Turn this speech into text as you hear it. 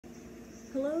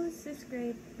Hello, 6th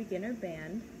grade beginner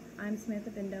band. I'm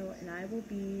Samantha Bindo, and I will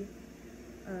be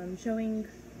showing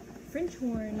French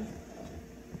horn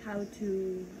how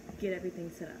to get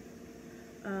everything set up.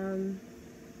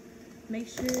 Make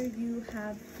sure you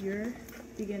have your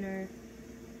beginner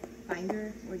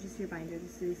binder, or just your binder.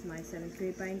 This is my 7th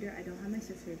grade binder. I don't have my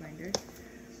 6th grade binder,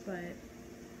 but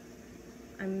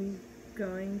I'm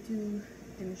going to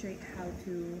demonstrate how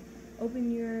to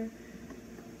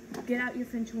get out your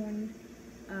French horn,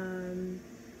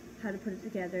 how to put it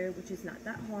together, which is not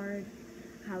that hard,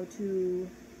 how to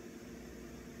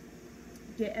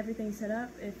get everything set up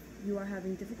if you are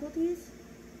having difficulties,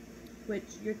 which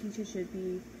your teacher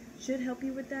should help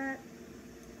you with that.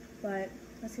 But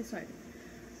let's get started.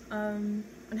 On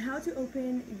how to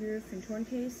open your French horn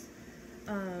case,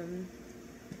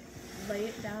 lay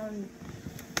it down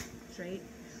straight.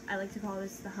 I like to call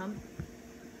this the hump.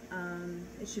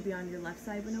 It should be on your left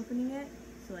side when opening it.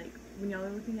 So like when y'all are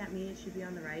looking at me, it should be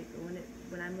on the right, but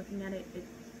when I'm looking at it, it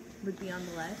would be on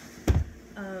the left.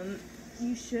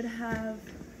 You should have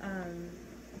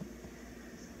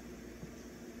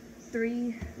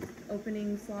 3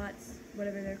 opening slots,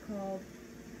 whatever they're called.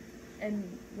 And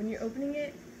when you're opening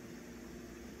it,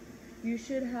 you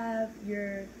should have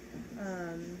your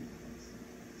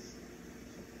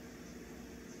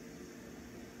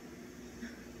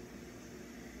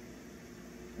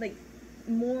like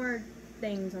more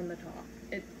things on the top.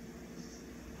 It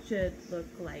should look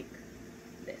like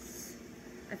this.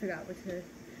 I forgot what to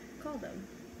call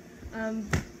them.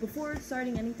 Before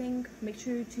starting anything, make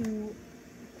sure to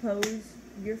close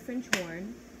your French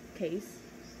horn case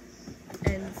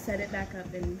and set it back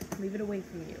up and leave it away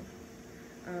from you.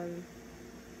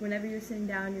 Whenever you're sitting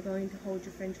down, you're going to hold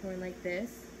your French horn like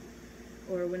this,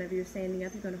 or whenever you're standing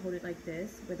up, you're going to hold it like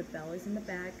this, where the bell is in the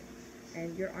back,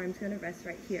 and your arm's going to rest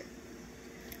right here.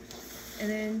 And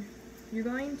then you're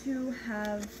going to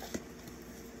have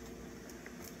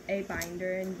a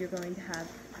binder, and you're going to have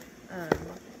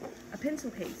a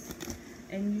pencil case,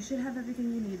 and you should have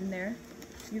everything you need in there.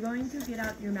 You're going to get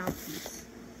out your mouthpiece,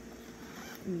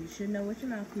 and you should know what your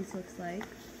mouthpiece looks like.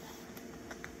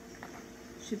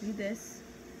 Should be this,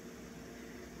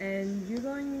 and you're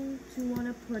going to want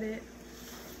to put it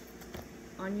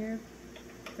on your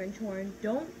French horn.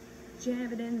 Don't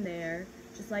jam it in there,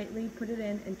 just lightly put it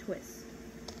in and twist.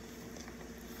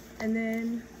 And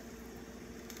then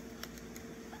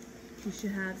you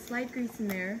should have slide grease in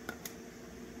there,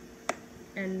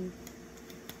 and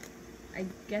I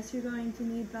guess you're going to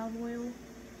need valve oil.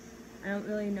 I don't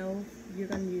really know if you're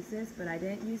going to use this, but I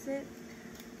didn't use it.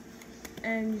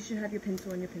 And you should have your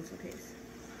pencil in your pencil case.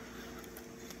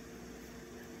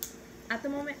 At the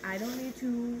moment, I don't need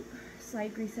to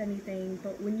slide grease anything,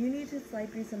 but when you need to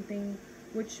slide grease something,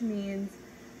 which means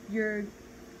your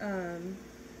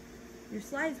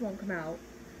slides won't come out,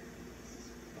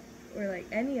 or like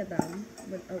any of them.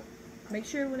 Make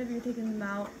sure whenever you're taking them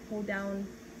out, hold down,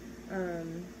 I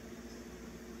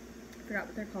forgot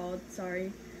what they're called,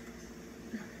 sorry.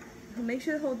 Make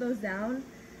sure to hold those down,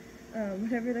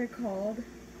 whatever they're called.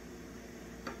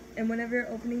 And whenever you're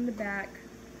opening the back,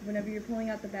 whenever you're pulling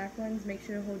out the back ones, make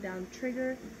sure to hold down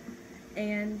trigger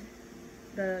and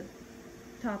the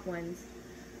top ones.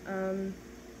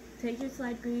 Take your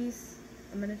slide grease.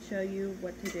 I'm going to show you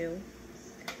what to do.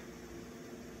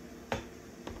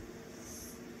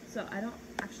 So I don't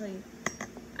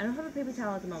have a paper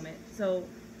towel at the moment, so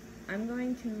I'm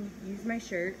going to use my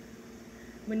shirt.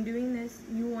 When doing this,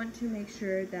 you want to make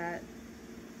sure that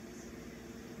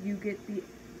you get the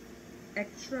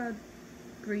extra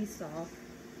grease off,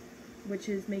 which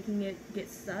is making it get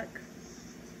stuck,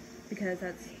 because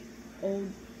that's old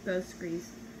ghost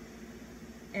grease.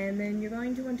 And then you're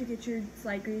going to want to get your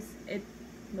slide grease. It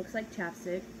looks like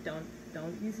chapstick. Don't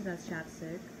use it as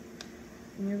chapstick.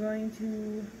 And you're going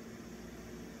to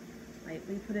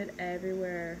lightly put it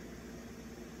everywhere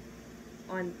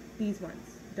on these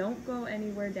ones. Don't go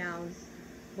anywhere down.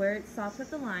 Where it stops at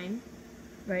the line,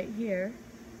 right here,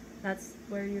 that's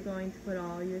where you're going to put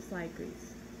all your slide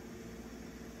grease.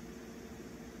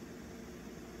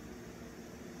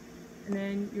 And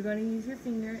then you're going to use your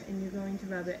finger and you're going to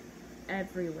rub it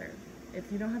everywhere. If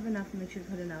you don't have enough, make sure to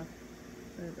put enough.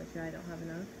 But I don't have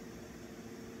enough.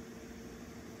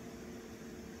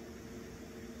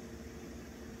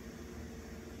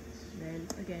 Then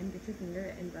again, get your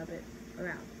finger and rub it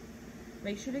around.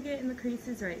 Make sure to get in the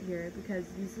creases right here, because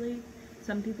usually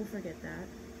some people forget that.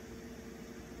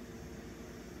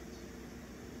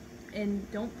 And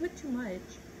don't put too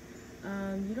much.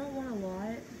 You don't want a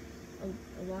lot.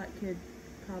 A lot could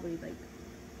probably like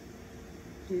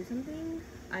do something.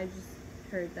 I just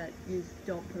heard that you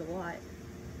don't put a lot.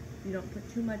 you don't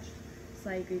put too much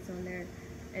slide grease on there.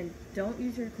 And don't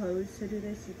use your clothes to do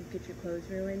this. You could get your clothes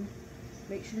ruined.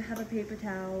 Make sure to have a paper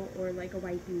towel or like a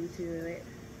wipey to do it.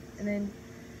 And then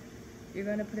you're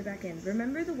going to put it back in.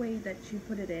 Remember the way that you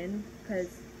put it in,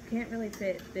 because you can't really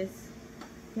fit this,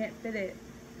 can't fit it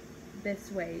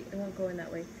this way. It won't go in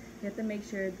that way. You have to make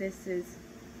sure this is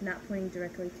not pointing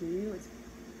directly to you. It's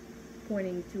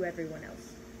pointing to everyone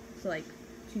else. So like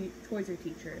towards your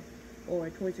teacher or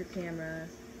towards your camera.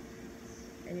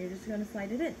 And you're just going to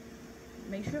slide it in.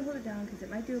 Make sure to hold it down because it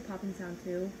might do a popping sound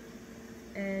too.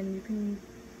 And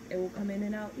it will come in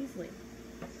and out easily.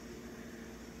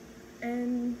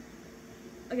 And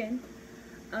again,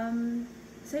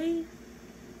 say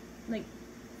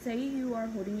you are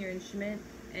holding your instrument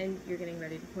and you're getting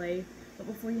ready to play, but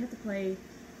before you have to play,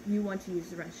 you want to use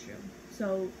the restroom.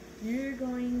 So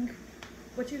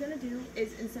what you're gonna do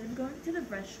is, instead of going to the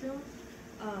restroom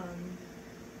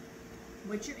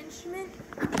with your instrument,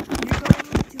 you're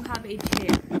going to have a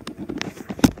chair.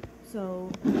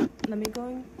 So let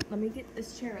me get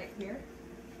this chair right here.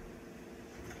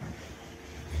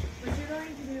 What you're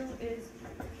going to do is,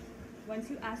 once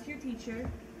you ask your teacher,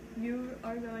 you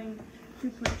are going to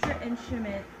put your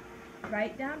instrument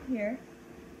right down here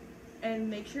and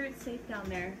make sure it's safe down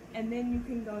there, and then you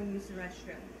can go and use the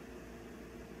restroom.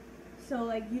 So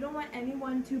like, you don't want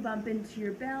anyone to bump into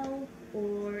your bell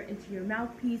or into your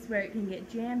mouthpiece where it can get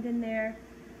jammed in there.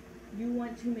 You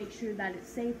want to make sure that it's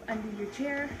safe under your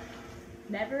chair.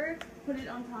 Never put it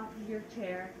on top of your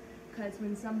chair, because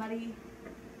when somebody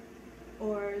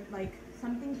or like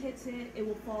something hits it, it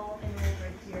will fall and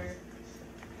over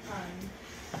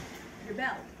your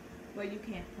bell where you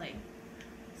can't play.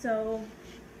 So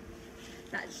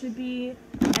that should be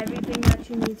everything that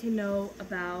you need to know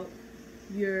about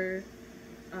your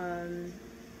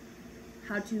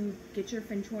how to get your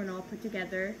French horn all put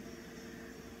together.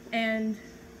 And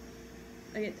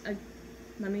again,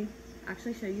 let me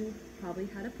actually show you probably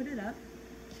how to put it up.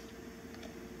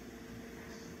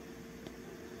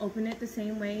 Open it the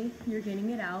same way you're getting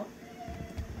it out.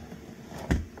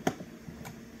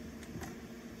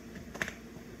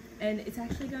 And it's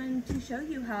actually going to show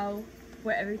you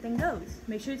where everything goes.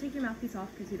 Make sure to take your mouthpiece off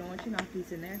because you don't want your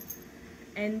mouthpiece in there.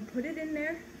 And put it in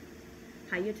there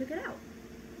how you took it out.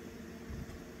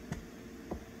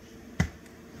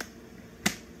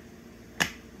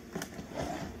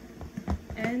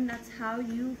 And that's how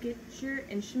you get your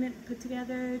instrument put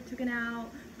together, taken out,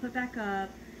 put back up.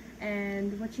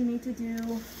 And what you need to do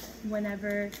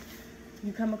whenever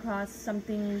you come across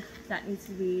something that needs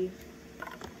to be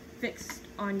fixed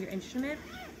on your instrument,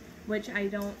 which I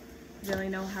don't really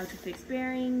know how to fix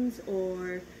bearings,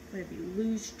 or whenever you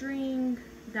lose string,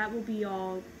 that will be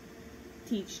all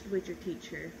taught with your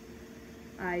teacher.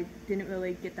 I didn't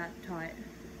really get that taught,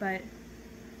 but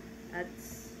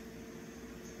that's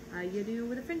how you do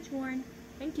with a French horn.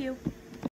 Thank you.